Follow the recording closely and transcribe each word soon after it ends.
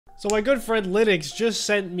So my good friend Linux just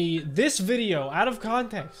sent me this video out of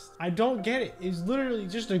context. I don't get it. It's literally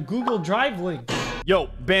just a Google Drive link.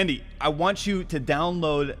 Yo, Bandi, I want you to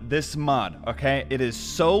download this mod, okay? It is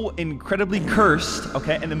so incredibly cursed,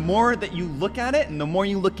 okay? And the more that you look at it and the more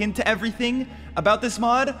you look into everything about this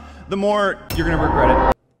mod, the more you're gonna regret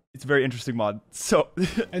it. It's a very interesting mod. So,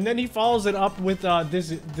 and then he follows it up with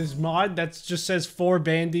this mod that just says for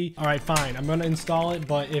Bandi. All right, fine. I'm gonna install it,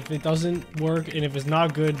 but if it doesn't work and if it's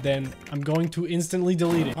not good, then I'm going to instantly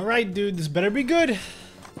delete it. All right, dude, this better be good.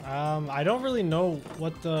 I don't really know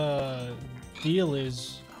what the deal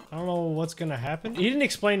is. I don't know what's gonna happen. He didn't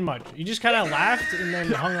explain much. He just kind of laughed and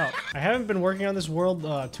then hung up. I haven't been working on this world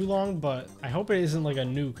too long, but I hope it isn't like a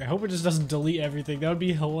nuke. I hope it just doesn't delete everything. That would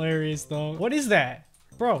be hilarious, though. What is that?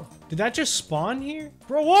 Bro, did that just spawn here?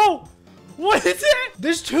 Bro, whoa! What is that?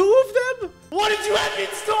 There's two of them? What did you have me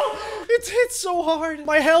install? It's hit so hard.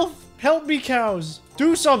 My health. Help me, cows.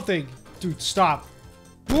 Do something. Dude, stop.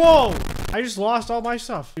 Whoa! I just lost all my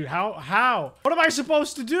stuff. Dude, how? What am I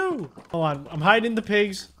supposed to do? Hold on, I'm hiding the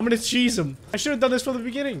pigs. I'm gonna cheese them. I should have done this from the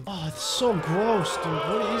beginning. Oh, it's so gross, dude.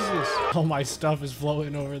 What is this? Oh, my stuff is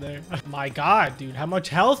floating over there. My God, dude, how much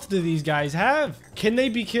health do these guys have? Can they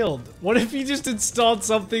be killed? What if you just installed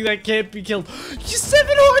something that can't be killed? You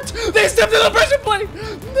 7 horns! They stepped in the pressure plate!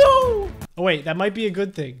 No! Oh wait, that might be a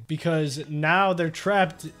good thing because now they're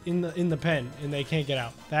trapped in the pen and they can't get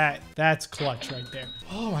out. That's clutch right there.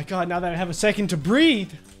 Oh my God, now that I have a second to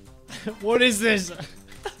breathe. What is this?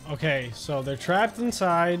 Okay, so they're trapped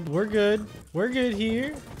inside. We're good. We're good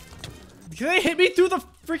here. Can they hit me through the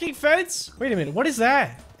freaking fence? Wait a minute, what is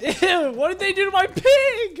that? Ew, what did they do to my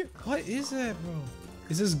pig? What is that, bro?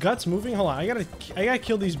 Is his guts moving? Hold on, I gotta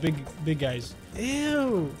kill these big guys.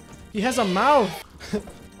 Ew, he has a mouth.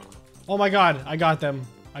 Oh my God, I got them.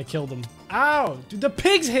 I killed them. Ow! Dude, the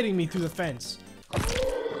pig's hitting me through the fence.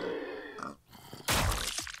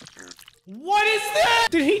 What is that?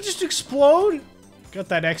 Did he just explode? Got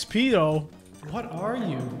that XP though. What are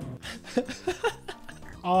you?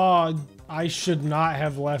 Oh, I should not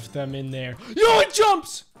have left them in there. Yo, it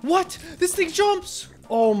jumps! What? This thing jumps!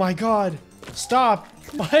 Oh my God. Stop.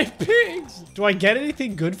 My pigs! Do I get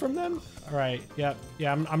anything good from them? All right, yep.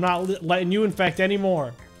 Yeah, I'm not letting you infect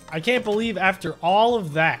anymore. I can't believe after all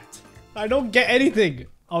of that, I don't get anything.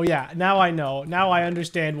 Oh yeah, now I know. Now I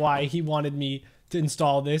understand why he wanted me to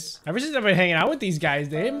install this. Ever since I've been hanging out with these guys,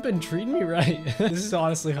 they haven't been treating me right. This is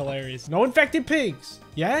honestly hilarious. No infected pigs.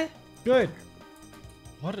 Yeah? Good.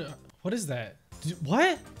 What is that?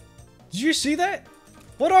 What? Did you see that?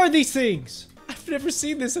 What are these things? I've never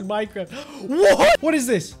seen this in Minecraft. What? What is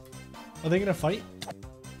this? Are they gonna fight?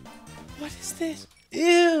 What is this?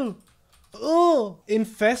 Ew. Oh,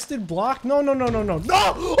 infested block? No. No! Oh,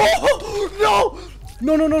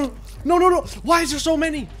 no! Why is there so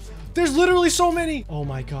many? There's literally so many. Oh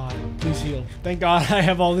my God, please heal. Thank God I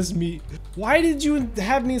have all this meat. Why did you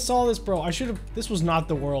have me install this, bro? I should have, this was not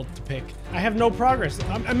the world to pick. I have no progress.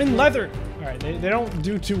 I'm in leather. All right, they don't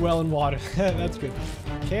do too well in water. That's good.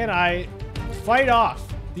 Can I fight off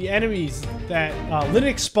the enemies that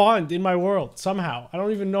Linux spawned in my world somehow? I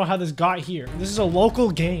don't even know how this got here. This is a local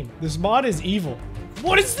game. This mod is evil.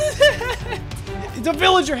 What is this? It's a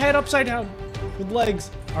villager head upside down with legs.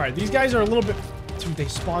 All right, these guys are a little bit... Dude, they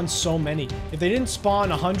spawn so many. If they didn't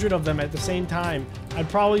spawn 100 of them at the same time, I'd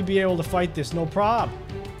probably be able to fight this, no problem.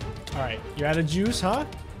 All right, you're out of juice, huh?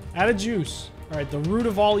 Out of juice. All right, the root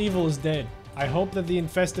of all evil is dead. I hope that the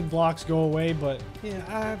infested blocks go away, but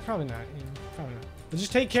yeah, probably not. Yeah, probably not. But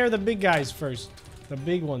just take care of the big guys first. The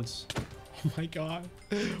big ones. Oh my God.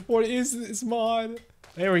 What is this mod?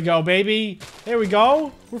 There we go, baby. There we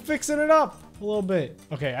go. We're fixing it up a little bit.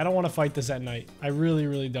 Okay, I don't want to fight this at night. I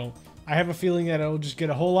really don't. I have a feeling that it'll just get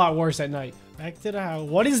a whole lot worse at night. Back to the house.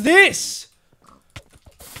 What is this?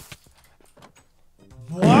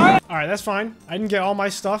 What? All right, that's fine. I didn't get all my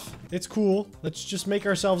stuff. It's cool. Let's just make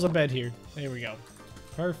ourselves a bed here. There we go.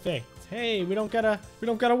 Perfect. Hey, we don't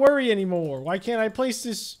gotta worry anymore. Why can't I place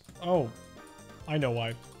this? Oh, I know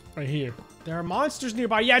why. Right here. There are monsters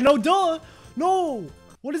nearby. Yeah, no, duh. No.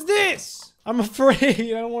 What is this? I'm afraid.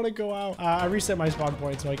 I don't want to go out. I reset my spawn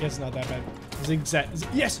point, so I guess it's not that bad. Zigzag.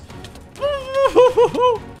 Yes.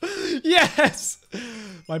 Yes.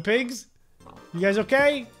 My pigs. You guys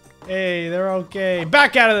okay? Hey, they're okay.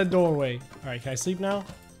 Back out of the doorway. All right, can I sleep now?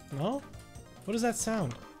 No? What does that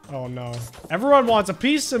sound? Oh no. Everyone wants a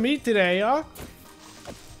piece of meat today, huh?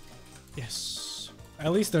 Yes.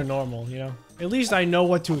 At least they're normal, you know? At least I know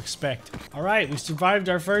what to expect. All right, we survived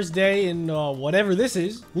our first day in whatever this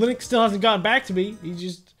is. Linux still hasn't gotten back to me. He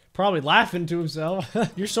just Probably laughing to himself.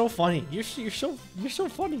 You're so funny. You're so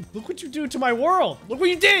funny. Look what you do to my world. Look what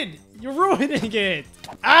you did. You're ruining it.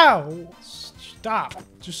 Ow. Stop.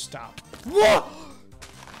 Just stop. Whoa!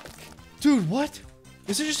 Dude, what?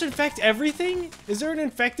 Does it just infect everything? Is there an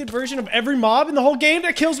infected version of every mob in the whole game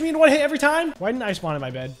that kills me in one hit every time? Why didn't I spawn in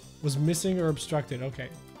my bed? Was missing or obstructed. Okay.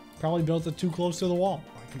 Probably built it too close to the wall.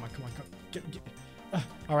 All right, come on, come on, come on. Get.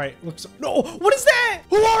 All right, looks. No, what is that?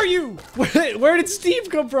 Who are you? Where did Steve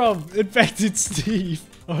come from? Infected Steve.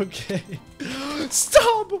 Okay.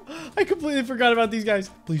 Stop! I completely forgot about these guys.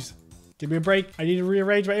 Please, give me a break. I need to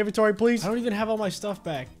rearrange my inventory, please. I don't even have all my stuff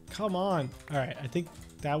back. Come on. All right, I think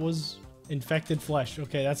that was infected flesh.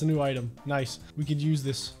 Okay, that's a new item. Nice. We could use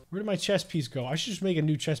this. Where did my chest piece go? I should just make a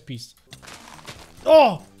new chest piece.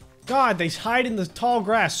 Oh, God, they hide in the tall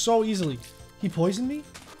grass so easily. He poisoned me?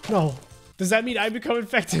 No. Does that mean I become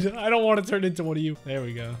infected? I don't want to turn into one of you. There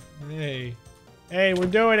we go. Hey. Hey, we're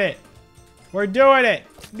doing it. We're doing it.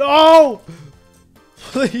 No!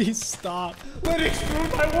 Please stop. Let it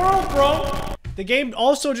explode my world, bro. The game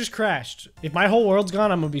also just crashed. If my whole world's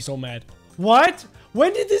gone, I'm gonna be so mad. What?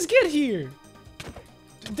 When did this get here?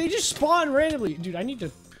 They just spawn randomly. Dude, I need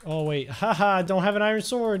to... Oh, wait. Haha, don't have an iron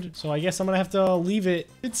sword. So I guess I'm gonna have to leave it.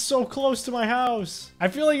 It's so close to my house. I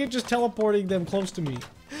feel like it's just teleporting them close to me.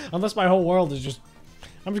 Unless my whole world is just...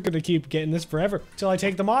 I'm just gonna keep getting this forever till I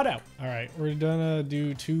take the mod out. All right, we're gonna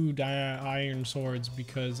do 2 iron swords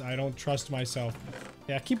because I don't trust myself.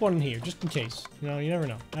 Yeah, keep one in here just in case. You know, you never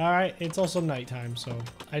know. All right, it's also nighttime, so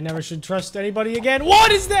I never should trust anybody again.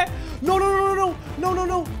 What is that? No, no, no, no, no, no, no,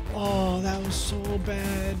 no. Oh, that was so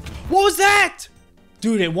bad. What was that?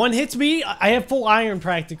 Dude, it one hits me. I have full iron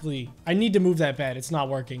practically. I need to move that bad. It's not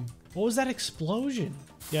working. What was that explosion?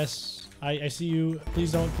 Yes. I see you.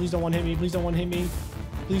 Please don't one hit me. Please don't one hit me.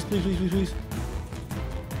 Please, please, please, please, please.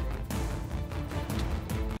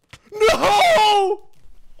 No!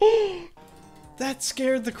 That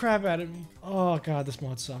scared the crap out of me. Oh God, this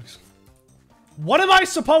mod sucks. What am I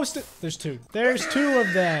supposed to? There's 2. There's 2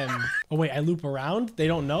 of them. Oh wait, I loop around? They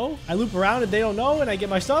don't know? I loop around and they don't know and I get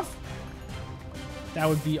my stuff? That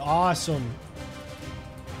would be awesome.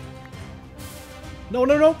 No,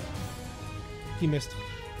 no, no. He missed.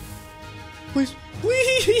 Please,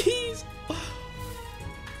 please.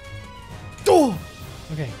 Oh,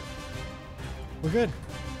 okay. We're good.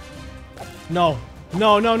 No,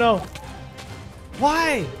 no, no, no.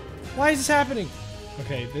 Why? Why is this happening?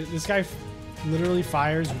 Okay, this guy literally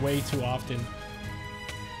fires way too often.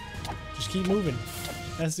 Just keep moving.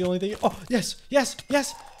 That's the only thing. Oh, yes, yes,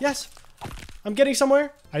 yes, yes. I'm getting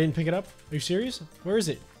somewhere. I didn't pick it up. Are you serious? Where is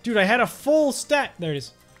it? Dude, I had a full stack. There it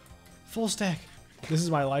is. Full stack. This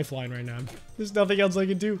is my lifeline right now. There's nothing else I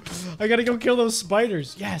can do. I gotta go kill those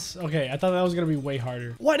spiders. Yes. Okay, I thought that was gonna be way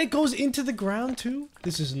harder. What? It goes into the ground too?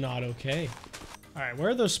 This is not okay. All right, where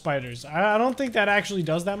are those spiders? I don't think that actually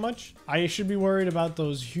does that much. I should be worried about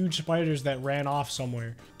those huge spiders that ran off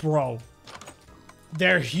somewhere. Bro,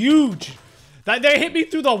 they're huge. They hit me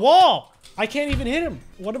through the wall. I can't even hit him.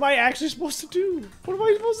 What am I actually supposed to do? What am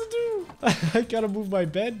I supposed to do? I gotta move my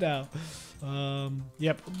bed now.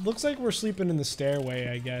 Yep, looks like we're sleeping in the stairway,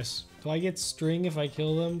 I guess. Do I get string if I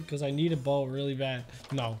kill them? Because I need a bow really bad.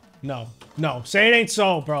 No, no, no. Say it ain't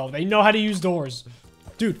so, bro. They know how to use doors.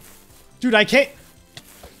 Dude, I can't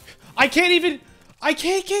even, I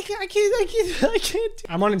can't.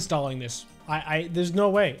 I'm uninstalling this. There's no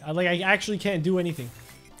way. I actually can't do anything.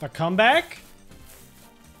 If I come back,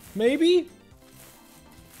 maybe?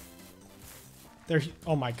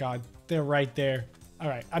 Oh my God, they're right there. All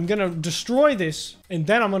right, I'm gonna destroy this and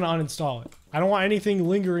then I'm gonna uninstall it. I don't want anything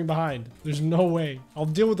lingering behind. There's no way. I'll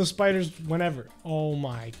deal with the spiders whenever. Oh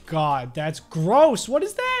my God, that's gross. What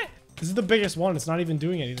is that? This is the biggest one. It's not even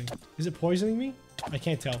doing anything. Is it poisoning me? I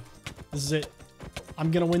can't tell. This is it. I'm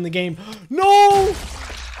gonna win the game. No!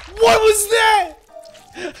 What was that?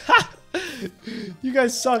 You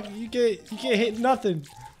guys suck. You can't hit nothing.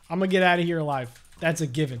 I'm gonna get out of here alive. That's a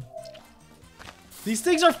given. These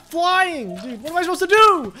things are flying, dude. What am I supposed to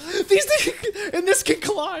do? These things, and this can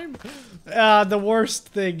climb. The worst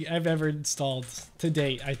thing I've ever installed to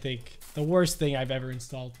date, I think. The worst thing I've ever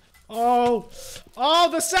installed. Oh,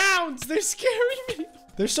 the sounds, they're scaring me.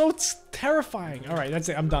 They're so terrifying. All right, that's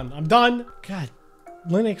it, I'm done. I'm done. God,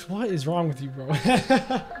 Linux, what is wrong with you, bro?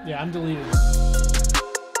 Yeah, I'm deleting it.